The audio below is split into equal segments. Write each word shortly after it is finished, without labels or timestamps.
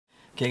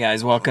Okay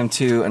guys, welcome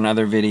to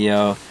another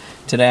video.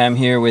 Today I'm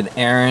here with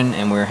Aaron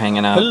and we're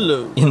hanging out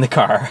in the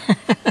car.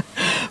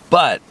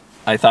 But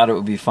I thought it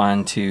would be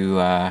fun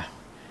to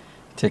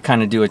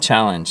kind of do a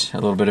challenge, a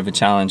little bit of a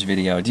challenge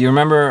video. Do you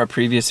remember a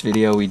previous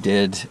video we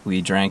did?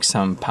 We drank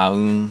some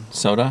Paun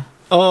soda.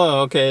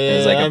 Oh,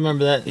 okay, yeah, I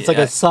remember that. It's like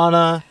a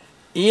sauna.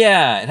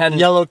 Yeah, it had a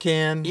yellow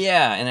can.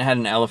 Yeah, and it had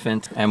an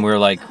elephant, and we're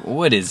like,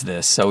 "What is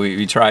this?" So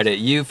we tried it.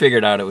 You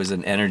figured out it was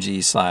an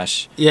energy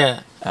slash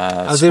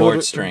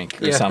sports drink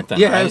or something.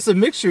 Yeah, right? It was a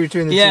mixture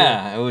between the two.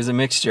 Yeah, it was a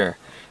mixture,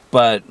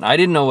 but I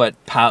didn't know what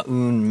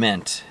Paun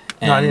meant.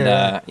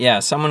 And yeah,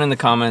 someone in the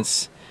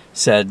comments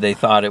said they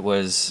thought it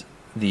was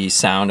the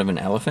sound of an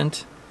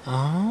elephant.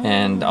 Oh.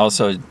 And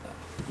also,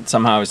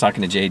 somehow I was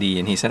talking to JD,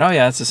 and he said, "Oh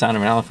yeah, it's the sound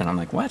of an elephant." I'm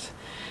like, "What?"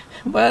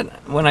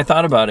 But when I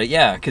thought about it,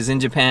 yeah, because in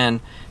Japan,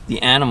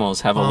 the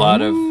animals have a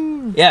lot of,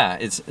 yeah,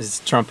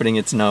 it's trumpeting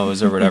its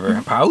nose or whatever.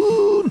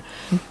 Paun!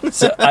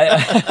 So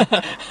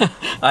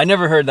I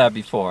never heard that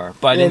before.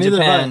 But in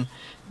Japan,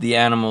 the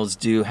animals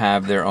do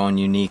have their own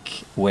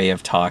unique way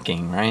of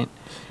talking, right?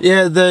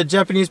 Yeah, the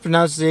Japanese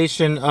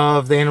pronunciation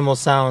of the animal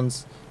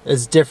sounds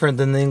is different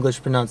than the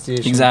English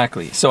pronunciation.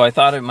 Exactly. So I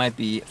thought it might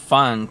be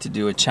fun to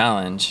do a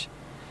challenge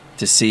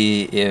to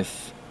see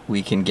if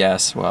we can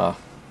guess, well,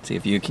 see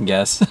if you can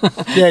guess.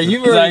 Yeah,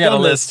 you've already I got a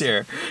done list this.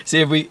 here.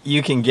 See if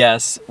you can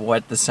guess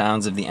what the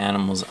sounds of the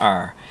animals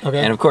are.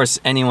 Okay. And of course,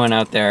 anyone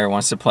out there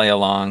wants to play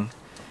along,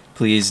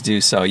 please do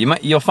so.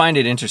 You'll find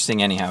it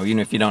interesting anyhow, even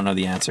if you don't know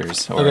the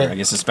answers, or I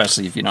guess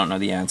especially if you don't know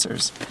the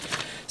answers.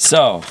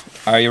 So,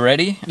 are you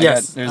ready?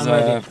 Yes, There's I'm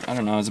ready. I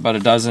don't know, there's about a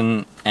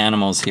dozen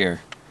animals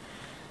here.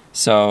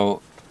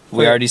 So,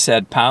 we already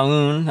said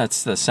Paun,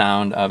 that's the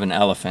sound of an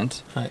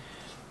elephant. Right.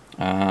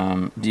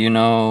 Do you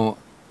know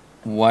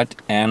what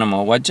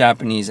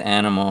Japanese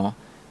animal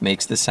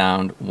makes the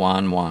sound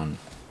wan wan?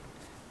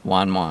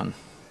 Wan wan.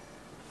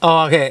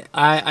 Oh, okay.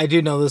 I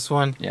do know this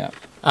one. Yeah.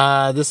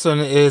 This one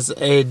is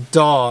a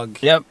dog.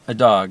 Yep, a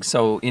dog.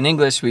 So in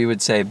English we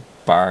would say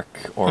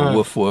bark or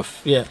woof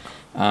woof. Yeah.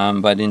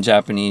 But in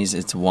Japanese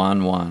it's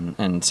wan wan,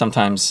 and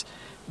sometimes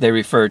they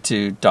refer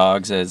to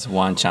dogs as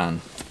wanchan.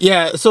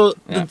 Yeah, so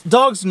the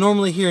dogs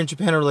normally here in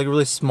Japan are like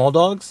really small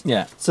dogs.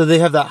 Yeah. So they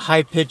have that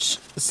high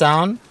pitched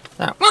sound.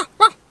 That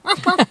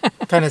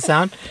kind of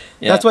sound.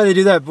 Yeah. That's why they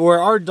do that. But where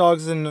our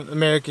dogs in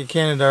America,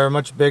 Canada are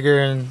much bigger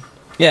and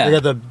they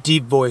got the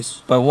deep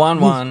voice. But wan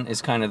wan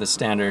is kind of the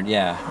standard,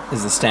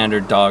 is the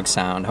standard dog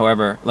sound.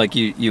 However, like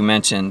you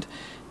mentioned,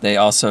 they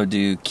also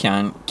do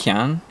kyan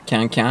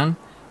kyan,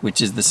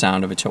 which is the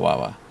sound of a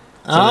chihuahua.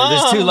 So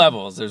there's two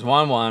levels. There's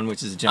wan wan,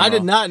 which is general. I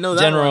did not know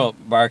that general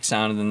bark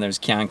sound, and then there's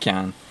kyan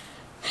kyan.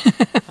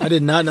 I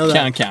did not know that.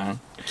 Kyan kyan.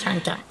 Kyan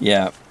kyan.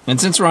 Yeah. And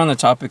since we're on the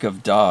topic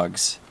of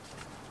dogs,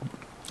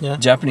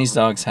 Japanese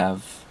dogs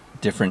have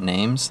different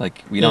names.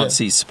 Like we don't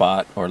see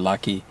Spot or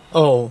Lucky.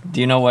 Oh.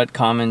 Do you know what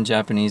common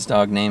Japanese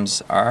dog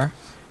names are?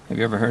 Have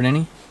you ever heard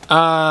any?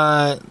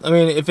 I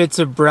mean, if it's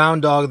a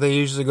brown dog, they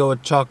usually go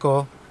with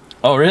Choco.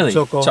 Oh, really?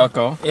 Choco.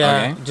 Choco.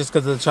 Yeah, Okay. just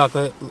because of the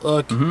chocolate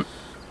look. Mm-hmm.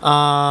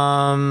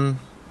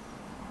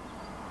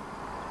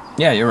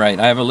 Yeah, you're right.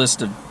 I have a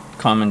list of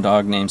common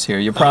dog names here.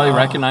 You'll probably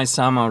recognize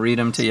some. I'll read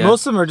them to you.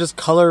 Most of them are just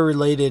color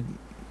related.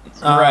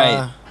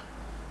 Right.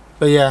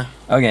 But yeah.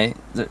 Okay,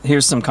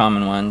 here's some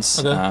common ones.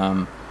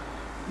 Okay.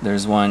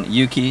 There's one,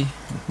 Yuki,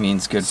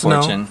 means good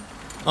fortune.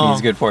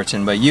 Means good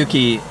fortune. But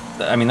Yuki,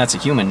 I mean, that's a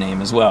human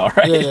name as well,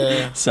 right?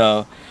 Yeah.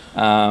 So,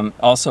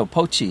 also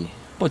Pochi.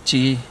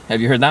 Pochi.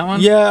 Have you heard that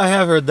one? Yeah, I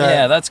have heard that.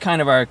 Yeah, that's kind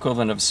of our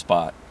equivalent of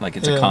Spot. Like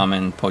it's a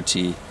common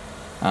Pochi.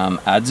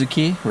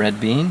 Adzuki,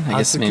 red bean. I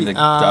guess maybe the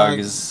dog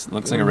looks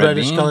like a red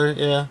reddish bean. color,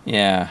 yeah.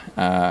 Yeah.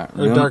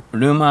 Dark.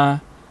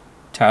 Ruma,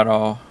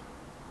 Taro,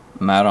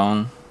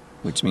 Maron,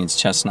 which means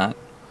chestnut.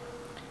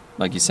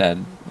 Like you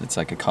said, it's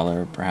like a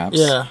color, perhaps.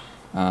 Yeah.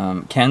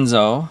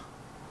 Kenzo.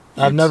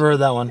 I've never heard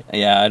that one.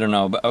 Yeah, I don't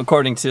know. But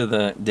according to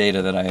the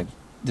data that I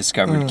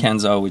discovered,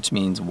 Kenzo, which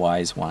means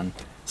wise one.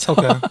 So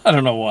I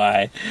don't know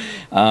why.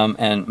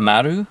 And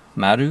Maru,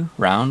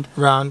 round.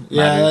 Round.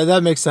 Yeah, Maru.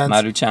 that makes sense.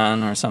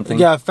 Maru-chan or something.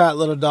 Yeah, fat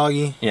little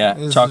doggy. Yeah,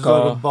 It's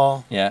Choco. like a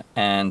ball. Yeah,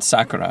 and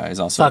Sakura is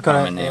also a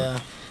common name. Yeah.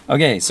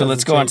 Okay, so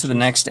let's go on to the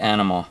next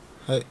animal.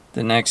 Hey.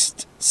 The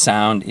next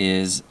sound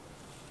is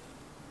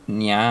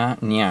nya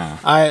nya.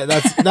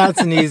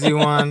 That's an easy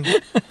one.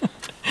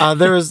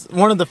 There was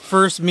one of the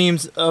first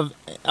memes of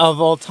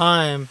all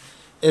time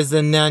is the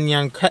Nyan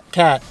Nyan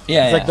cat.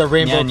 Yeah, it's like the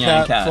rainbow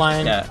Nyan cat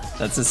flying. Yeah,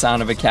 that's the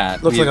sound of a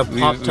cat. Looks like a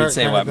Pop-Tart We'd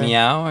say kind what, of thing.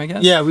 meow, I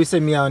guess? Yeah, we say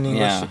meow in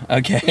English. Yeah,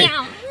 okay.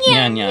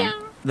 Nyan Nyan.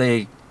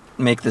 They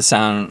make the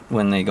sound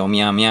when they go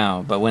meow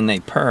meow, but when they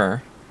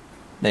purr,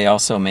 they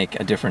also make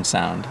a different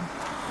sound.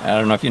 I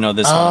don't know if you know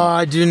this one. Oh,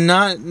 I do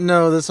not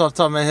know this off the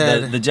top of my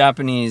head. The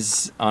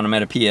Japanese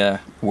onomatopoeia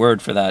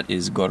word for that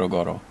is goro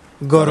goro.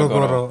 Goro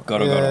goro.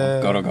 Goro Yeah.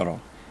 goro. Goro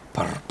goro.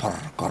 Purr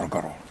purr goro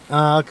goro.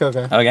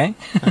 Okay. Okay?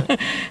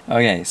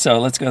 Okay, so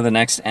let's go to the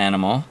next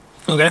animal.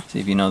 Okay. See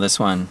if you know this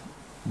one.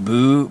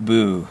 Boo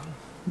boo.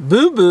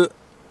 Boo boo.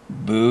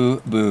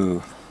 Boo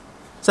boo.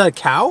 Is that a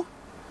cow?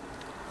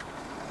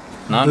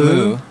 Not Boo.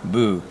 moo.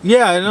 Boo.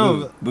 Yeah, I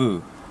know.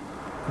 Boo.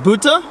 Boo.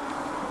 Buta?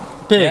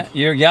 Pig. Yeah,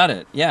 you got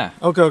it. Yeah.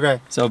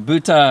 Okay. So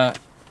buta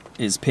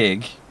is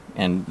pig,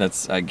 and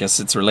that's, I guess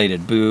it's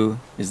related. Boo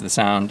is the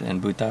sound,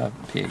 and buta,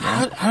 pig.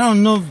 Yeah? I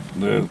don't know.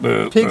 Boo,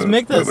 boo, Pigs boo,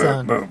 make that boo,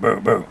 sound. Boo, boo,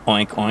 boo.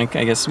 Oink, oink,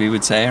 I guess we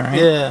would say, right?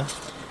 Yeah.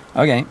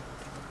 Okay.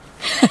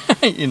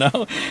 You know?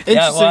 Interesting,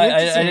 Yeah, well, I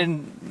interesting.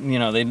 didn't, you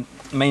know, they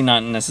may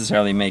not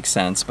necessarily make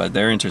sense, but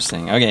they're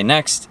interesting. Okay,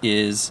 next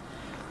is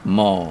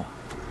mo.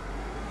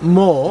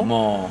 Mo.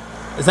 Mo.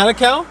 Is that a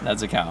cow?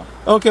 That's a cow.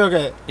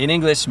 Okay. In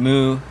English,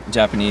 moo.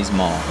 Japanese,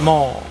 mo.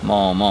 Mo.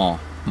 Mo, mo,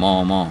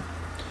 mo, mo.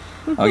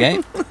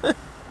 Okay?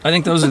 I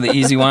think those are the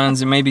easy ones.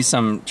 There may be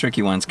some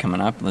tricky ones coming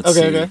up. Let's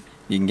see. Okay.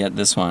 You can get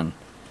this one.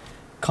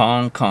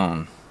 Kong,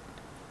 kong.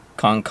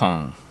 Kong,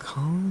 kong.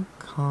 Kong.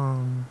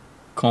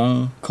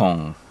 Kong,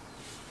 kong.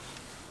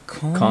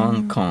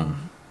 Kong,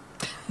 kong.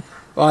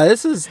 Wow,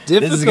 this is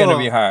difficult. This is going to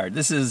be hard.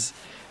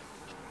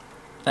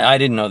 I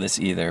didn't know this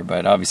either,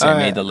 but obviously I All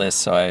made right. the list,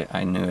 so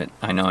I knew it.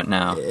 I know it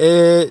now.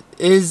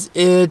 Is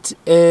it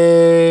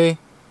a...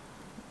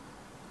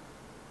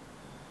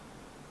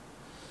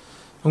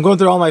 I'm going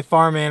through all my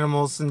farm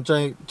animals and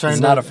trying It's to...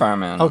 not a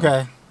farm animal.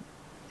 Okay.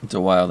 It's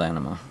a wild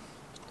animal.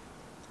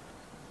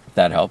 If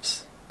that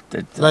helps.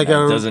 Like a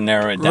doesn't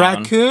narrow it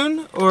down.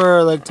 Raccoon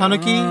or like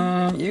tanuki?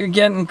 You're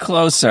getting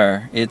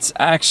closer. It's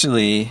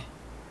actually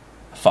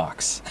a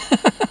fox.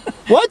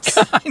 What?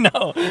 I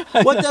know.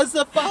 What does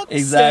the fox say?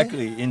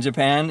 Exactly. In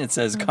Japan, it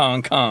says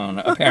kong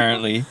kong,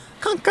 apparently.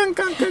 Kong, kong,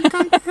 kong, kong,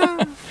 kong,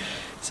 kong.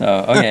 So,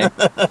 okay.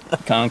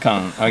 Kong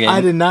kong. Okay.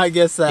 I did not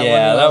guess that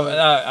Yeah, one.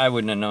 I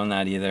wouldn't have known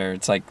that either.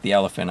 It's like the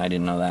elephant. I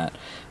didn't know that.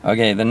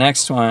 Okay, the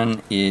next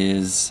one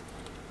is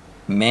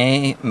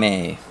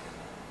May.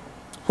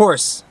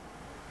 Horse.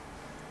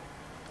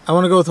 I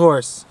want to go with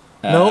horse.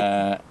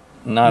 Nope.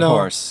 Not No.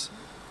 horse.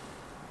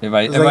 If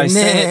I It was if I like,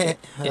 say it,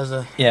 "Nah." That was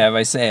a- yeah, if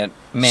I say it,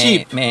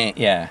 Sheep. May,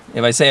 yeah.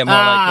 If I say it more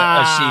like a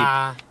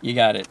Ah. sheep, you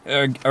got it.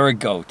 Or a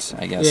goat,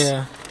 I guess.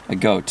 Yeah. A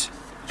goat.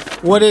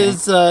 What Okay.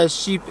 is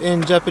sheep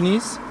in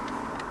Japanese?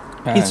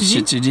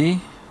 Hitsuji? Shichuji?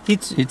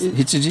 Hitsuji.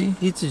 Hitsuji?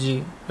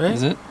 Hitsuji, right?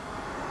 Is it?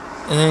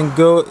 And then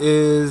goat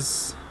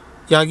is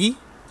Yagi.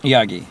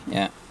 Yagi,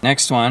 yeah.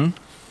 Next one.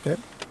 Okay.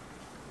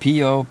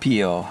 Pio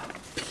Pio.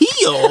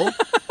 Pio?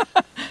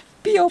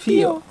 Pio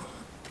Pio.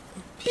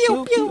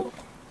 Pio Pio.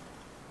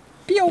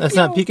 Pio That's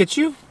not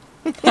Pikachu?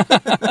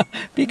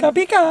 Pika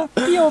Pika.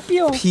 Pio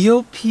Pio.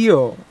 Pio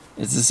Pio.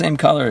 It's the same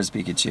color as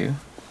Pikachu.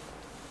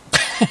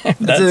 Is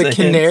That's it a hint.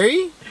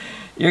 canary?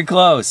 You're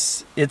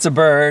close. It's a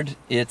bird.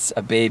 It's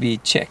a baby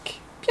chick.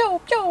 Pio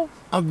Pio.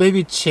 A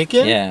baby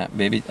chicken? Yeah,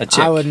 baby, a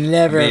chick. I would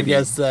never A have baby.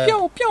 guessed that.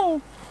 Pio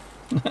Pio.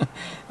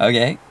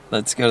 Okay,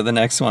 let's go to the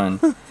next one.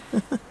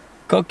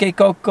 Koke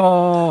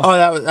Koko.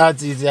 Oh,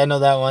 that's easy. I know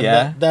that one.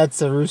 Yeah? That's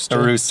a rooster.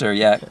 A rooster,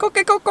 yeah.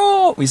 Koke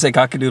Koko. We say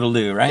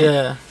cock-a-doodle-doo, right?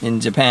 Yeah. In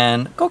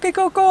Japan, Koke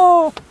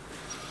Koko.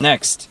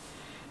 Next,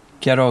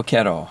 Kero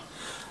Kero.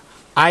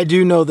 I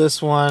do know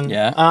this one.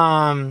 Yeah?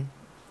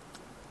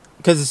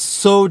 Because it's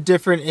so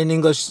different in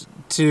English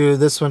to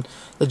this one.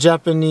 The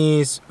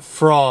Japanese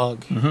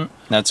frog.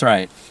 That's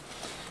right.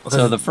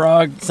 So the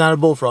frog, It's not a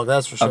bullfrog,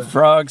 that's for a sure.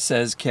 frog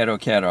says Kero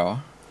Kero,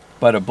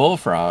 but a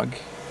bullfrog,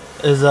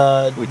 Is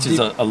which is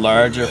a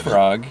larger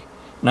frog.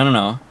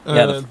 No.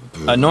 Yeah,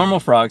 a normal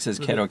frog says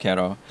Kero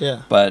Kero,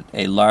 yeah. but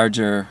a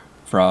larger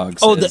frog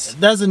Oh, says...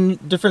 that's a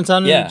different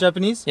sound Yeah. in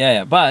Japanese?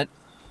 Yeah, but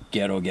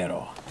Gero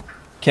Gero.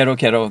 Kero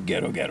Kero,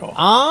 Gero Gero.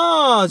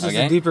 Oh, it's just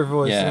Okay? a deeper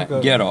voice. Yeah,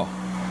 Okay. Gero.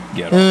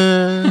 Gero.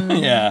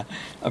 Yeah,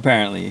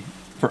 apparently.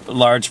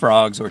 Large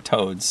frogs or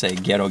toads say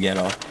Gero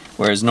Gero,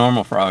 whereas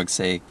normal frogs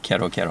say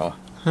Kero Kero,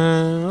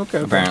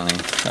 Okay. apparently.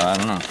 So I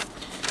don't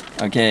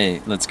know.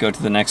 Okay, let's go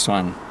to the next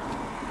one.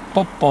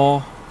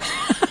 Popo.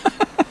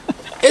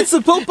 It's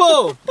a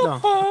popo!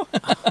 No.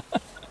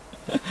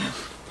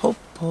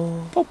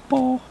 Popo.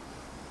 Popo.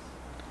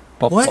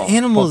 Popo. What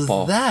animal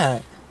Popo. is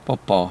that?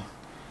 Popo.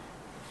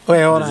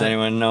 Wait, hold Does on.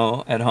 anyone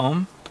know at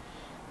home?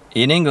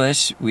 In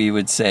English, we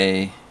would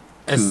say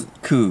As-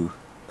 coo.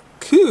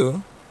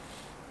 Coo?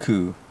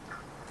 Coo.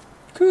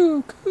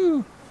 Coo.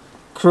 Coo.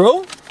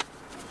 Crow?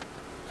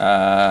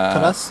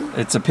 Karasu?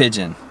 It's a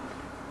pigeon,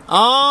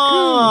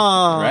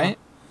 Oh. right?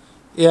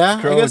 Yeah,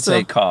 Crow I would guess so.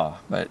 say caw,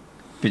 but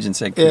pigeons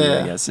say coo,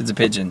 Yeah. I guess. It's a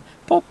pigeon.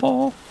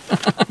 Popo.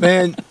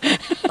 Man.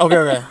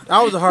 Okay.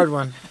 That was a hard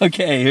one.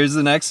 Okay, here's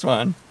the next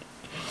one.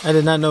 I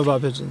did not know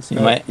about pigeons.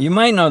 You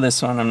might know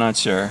this one, I'm not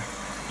sure.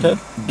 Okay.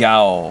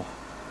 Gowl.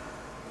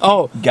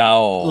 Oh,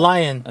 Gowl.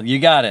 lion. You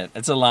got it.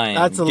 It's a lion.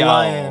 That's a Gowl.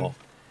 lion.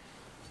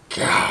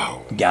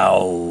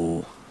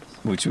 Gowl.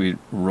 Which we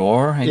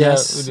roar, I Yeah,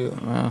 guess. we do.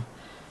 Well.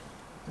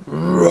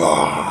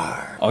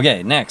 Roar.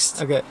 Okay,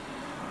 next. Okay.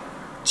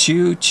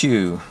 Choo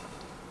choo.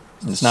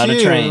 It's not a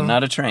Choo. train,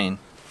 not a train.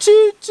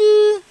 Choo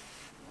choo.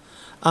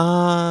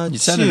 You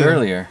said it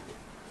earlier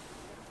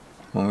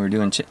when we were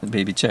doing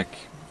baby chick.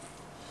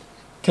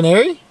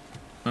 Canary?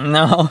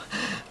 No,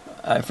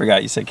 I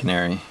forgot you said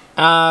canary.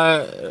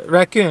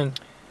 Raccoon.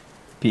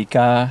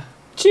 Pika.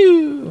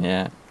 Choo.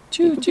 Yeah.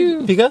 Choo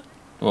choo. Pika?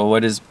 Well,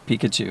 what is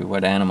Pikachu?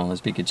 What animal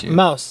is Pikachu?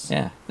 Mouse.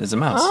 Yeah, there's a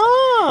mouse. Ah.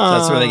 So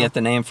that's where they get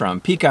the name from.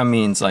 Pika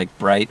means like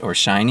bright or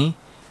shiny,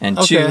 and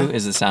Okay. chew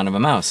is the sound of a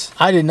mouse.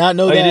 I did not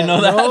know Oh, that. you didn't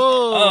know that? No.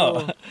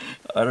 Oh,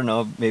 I don't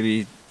know.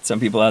 Maybe some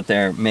people out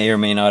there may or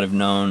may not have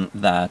known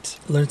that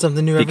Learn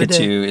something new every day.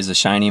 Pikachu is a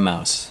shiny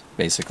mouse,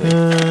 basically.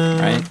 Mm.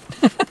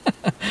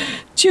 Right?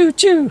 Choo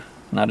choo.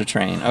 Not a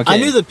train. Okay. I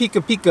knew the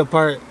Pika Pika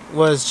part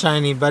was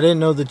shiny, but I didn't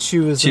know the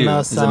chew is the Chew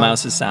mouse is sound. the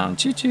mouse's sound.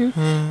 Choo choo.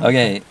 Mm.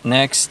 Okay,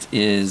 next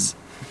is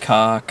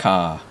ka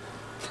ka.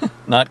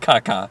 Not ka.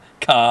 Ka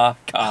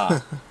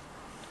ka.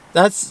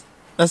 That's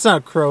not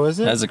a crow, is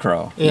it? That's a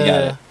crow. Yeah, You got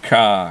yeah. it.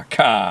 Ka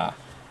ka.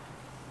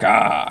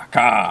 Ka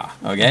ka.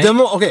 Okay?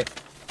 Okay,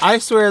 I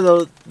swear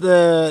though,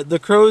 the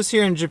crows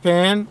here in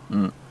Japan,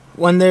 Mm.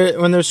 when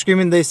they're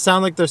screaming, they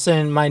sound like they're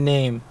saying my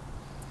name.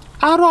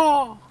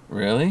 Aro,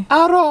 Really?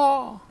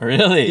 aro.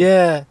 Really?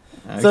 Yeah.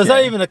 So it's not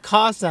Okay. even a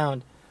ka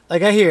sound.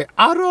 Like I hear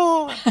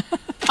aro,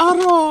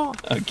 aro.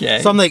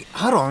 Okay. So I'm like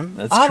Aron,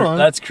 Aron.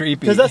 That's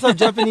creepy. Because that's how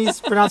Japanese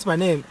pronounce my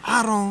name.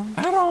 Aron.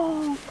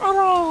 Aron,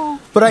 Aron.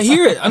 But I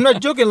hear it. I'm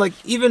not joking. Like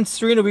even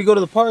Serena, we go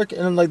to the park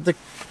and like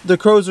the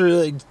crows are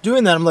like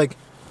doing that. I'm like,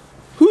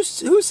 who's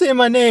saying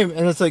my name?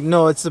 And it's like,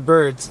 no, it's the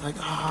birds. Like,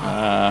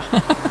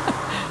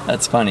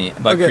 That's funny,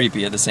 but Okay.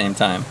 creepy at the same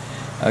time.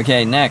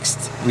 Okay,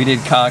 next. We did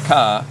ka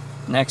ka.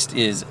 Next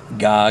is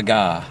ga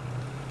ga.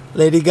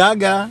 Lady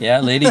Gaga.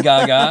 Yeah, Lady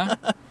Gaga.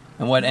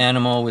 And what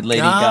animal would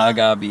Lady Ga-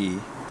 Gaga be?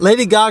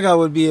 Lady Gaga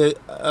would be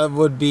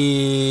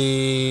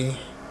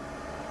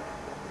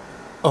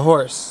a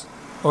horse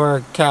or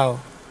a cow.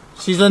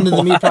 She's into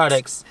the meat What?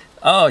 products.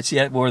 Oh,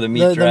 she wore the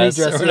meat The meat dress.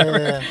 dress, or yeah, whatever.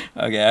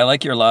 yeah, Okay, I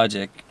like your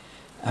logic.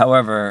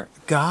 However,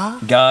 Ga?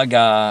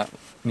 Gaga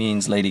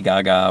means Lady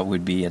Gaga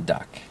would be a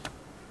duck.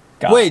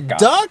 Ga- Wait, ga.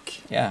 duck?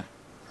 Yeah.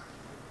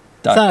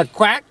 It's Duck. not a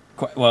quack.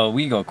 Well,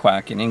 we go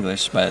quack in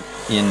English, but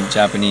in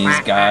Japanese,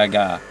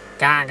 Gaga.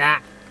 Gaga.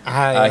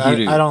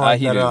 Ahiru. I don't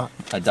like that at Ahiru, all.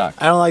 a duck.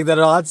 I don't like that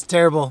at all. That's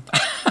terrible.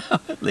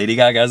 Lady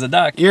Gaga's a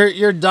duck.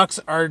 Your ducks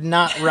are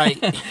not right.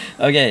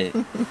 Okay,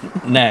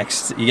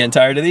 next. You getting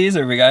tired of these,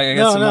 or we got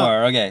No, some no.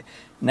 more? Okay,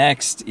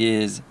 next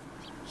is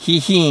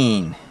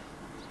hihin.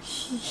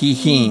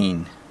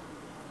 Hihin.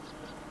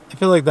 I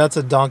feel like that's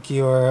a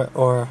donkey or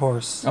a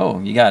horse. Oh,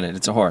 you got it.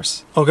 It's a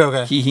horse. Okay,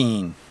 okay.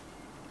 Hihin.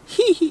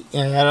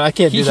 Yeah, I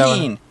can't do that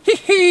one. Hihin.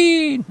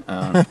 Hihin.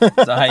 Oh,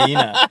 it's a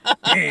hyena.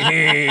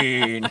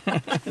 Hihin.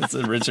 It's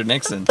a Richard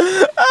Nixon.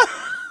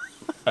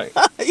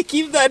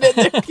 Keep that in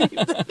there. Keep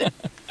that in.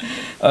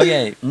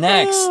 Okay,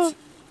 next.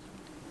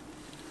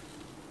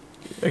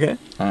 Okay.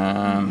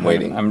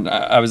 Waiting.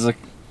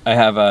 I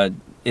have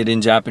it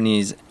in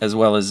Japanese as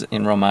well as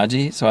in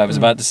Romaji. So I was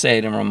about to say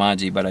it in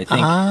Romaji, but I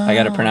think I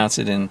got to pronounce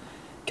it in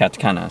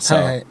katakana. So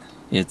Alright.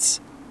 it's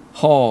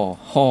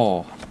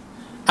ho.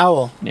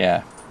 Owl.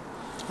 Yeah.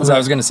 So I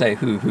was gonna say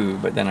hoo,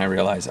 but then I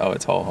realized, oh,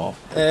 it's ho.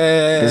 Uh,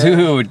 Because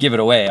hoo would give it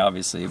away,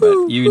 obviously,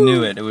 but you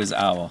knew it. It was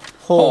owl.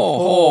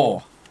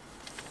 Ho.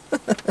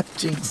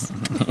 Jinx.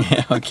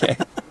 Yeah. Okay.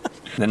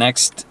 The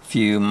next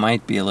few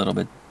might be a little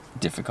bit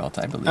difficult,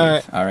 I believe.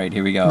 All right.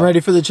 Here we go. I'm ready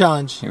for the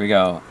challenge. Here we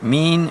go.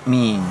 Mean.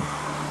 Mean.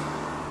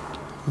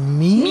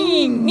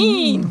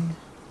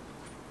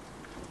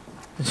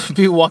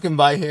 People walking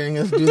by hearing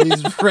us do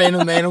these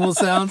random animal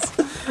sounds.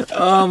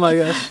 Oh my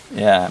gosh.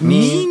 Yeah.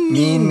 Mean.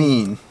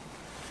 Mean.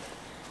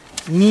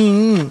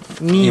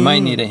 You might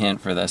need a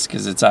hint for this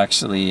because it's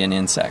actually an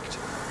insect.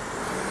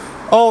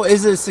 Oh,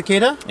 is it a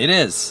cicada? It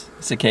is.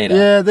 Cicada.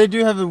 Yeah, they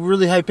do have a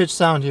really high pitched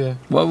sound here.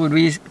 What would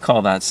we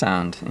call that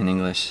sound in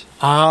English?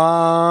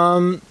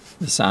 The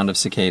sound of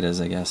cicadas,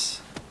 I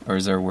guess. Or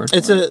is there a word for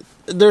it?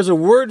 There's a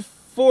word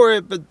for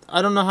it, but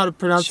I don't know how to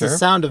pronounce the Chirp?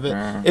 sound of it.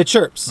 Or- It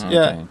chirps. Okay,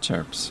 Yeah.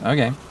 chirps.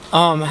 Okay.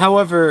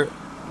 However,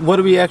 what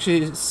do we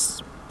actually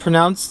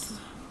pronounce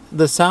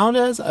the sound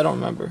as? I don't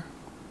remember.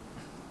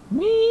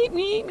 Yeah.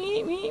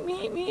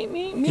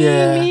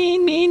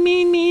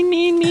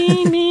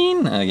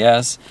 Mean. I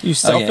guess. You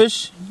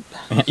selfish?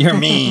 You're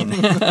mean.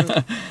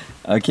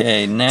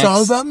 Okay, next. It's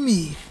all about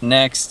me.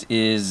 Next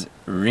is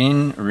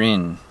rin.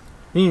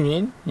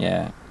 Mean.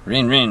 Yeah.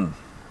 Rin.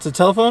 It's a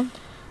telephone?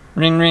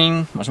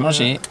 Ring.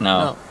 Moshi.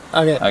 No.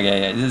 Okay.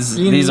 Okay, yeah.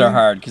 Ring, These are ring.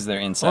 hard because they're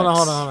insects.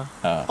 Hold on.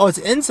 Oh. Oh, it's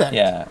insect.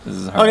 Yeah, this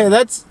is hard. Okay,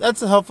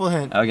 that's a helpful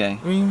hint. Okay.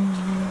 Ring.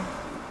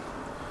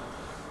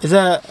 Is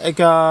that like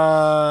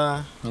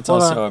It's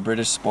hold also on. a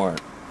British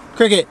sport.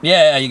 Cricket?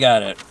 Yeah, you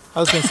got it. I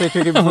was gonna say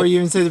cricket before you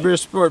even say the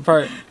British sport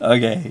part.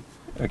 Okay.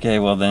 Okay,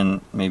 well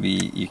then maybe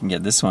you can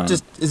get this one.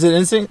 Is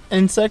it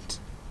insect?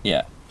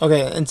 Yeah.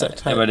 Okay,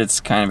 insect. But it's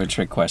kind of a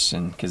trick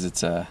question because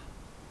it's a.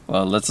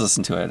 Well, let's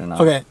listen to it and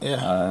I'll, Okay, yeah.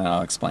 and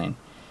I'll explain.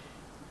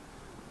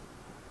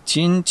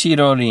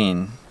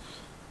 Chinchirorin.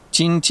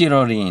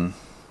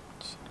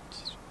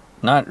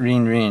 Not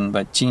rin,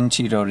 but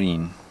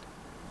chinchirorin.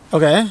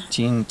 Okay.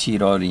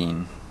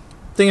 Chinchirorin.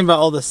 Thinking about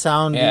all the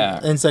sound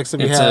insects that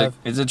we have.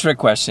 It's a trick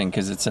question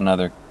because it's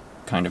another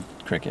kind of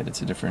cricket.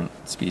 It's a different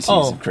species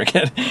Oh. of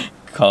cricket.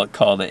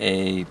 called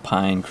a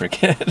pine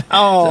cricket.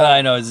 Oh. So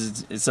I know.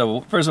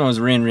 So first one was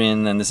rin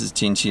rin, then this is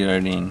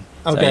chinchirarin.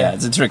 So Okay. yeah,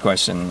 it's a trick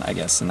question, I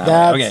guess. In that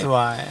That's way. Okay.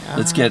 why.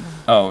 Let's get.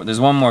 Oh, there's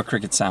one more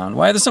cricket sound.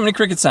 Why are there so many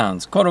cricket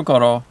sounds? Koro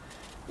koro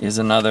is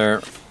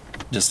another,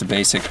 just a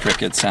basic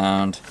cricket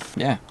sound.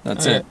 Yeah,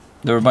 that's Okay. it.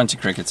 There were a bunch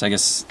of crickets. I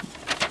guess.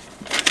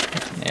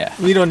 Yeah.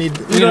 We don't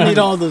need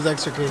all those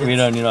extra crickets. We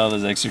don't need all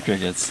those extra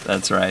crickets.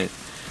 That's right.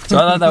 So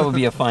I thought that would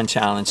be a fun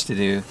challenge to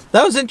do.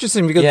 That was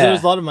interesting because Yeah. there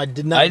was a lot of them I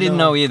did not. I didn't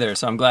know either,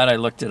 so I'm glad I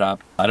looked it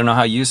up. I don't know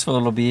how useful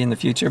it'll be in the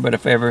future, but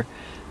if I ever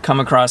come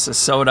across a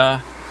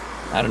soda,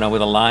 I don't know,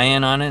 with a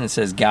lion on it, and it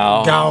says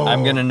Gao, Gao.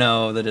 I'm gonna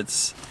know that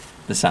it's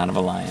the sound of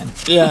a lion.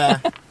 Yeah.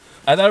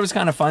 I thought it was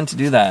kind of fun to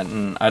do that,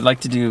 and I'd like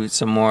to do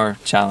some more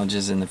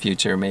challenges in the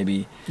future,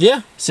 maybe.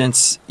 Yeah.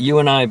 Since you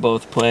and I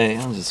both play,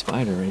 oh, there's a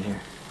spider right here.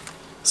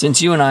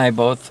 Since you and I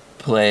both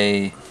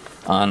play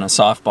on a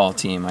softball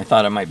team, I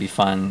thought it might be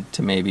fun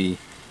to maybe,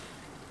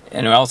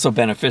 and also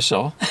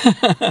beneficial,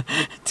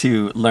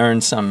 to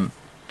learn some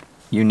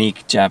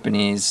unique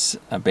Japanese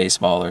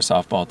baseball or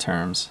softball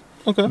terms.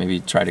 Okay. Maybe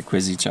try to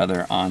quiz each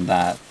other on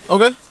that.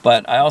 Okay.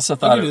 But I also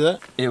thought can do that.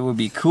 it would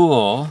be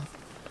cool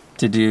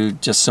to do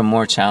just some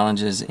more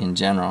challenges in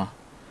general.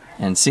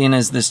 And seeing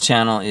as this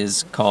channel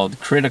is called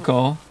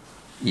Critical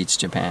Eats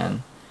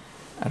Japan,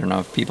 I don't know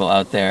if people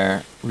out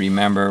there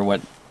remember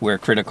where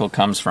critical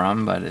comes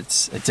from, but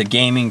it's a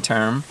gaming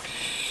term.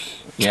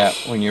 Yeah,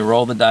 when you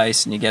roll the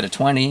dice and you get a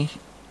 20,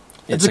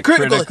 it's a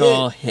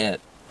critical hit.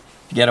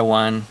 If you get a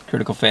 1,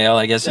 critical fail,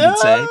 I guess you could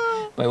say.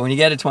 But when you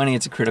get a 20,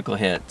 it's a critical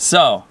hit.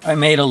 So I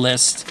made a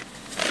list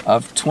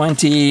of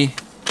 20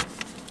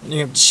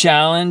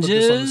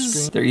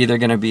 challenges. They're either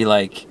going to be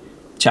like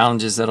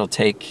challenges that'll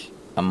take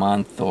a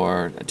month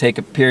or take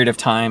a period of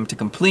time to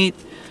complete,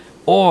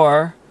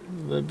 or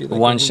That'd be like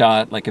one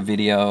shot, like a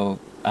video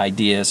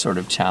idea sort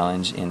of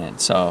challenge in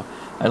it. So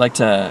I like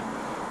to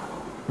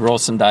roll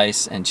some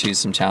dice and choose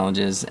some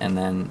challenges, and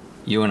then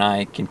you and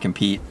I can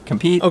compete.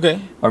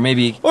 Okay. Or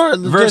maybe Or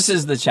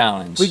versus the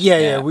challenge. We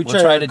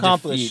try to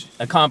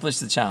accomplish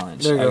the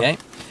challenge. There you Okay.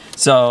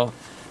 So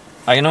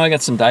I know I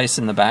got some dice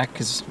in the back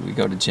because we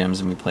go to gyms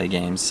and we play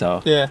games.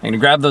 So Yeah. I'm gonna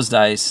grab those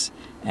dice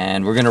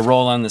and we're gonna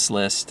roll on this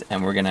list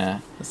and we're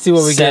gonna see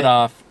what we set get.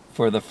 off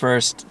for the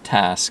first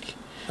task.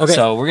 Okay.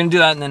 So we're gonna do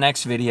that in the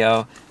next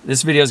video.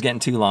 This video is getting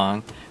too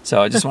long,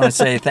 so I just want to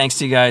say thanks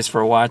to you guys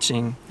for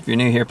watching. If you're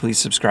new here, please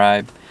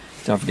subscribe.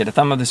 Don't forget to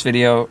thumb up this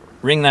video,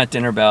 ring that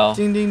dinner bell,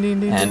 Ding ding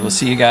ding ding. and we'll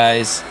see you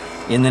guys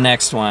in the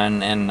next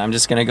one. And I'm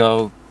just gonna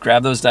go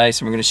grab those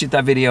dice and we're gonna shoot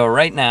that video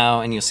right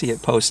now, and you'll see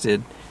it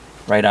posted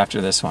right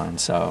after this one.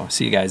 So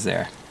see you guys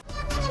there.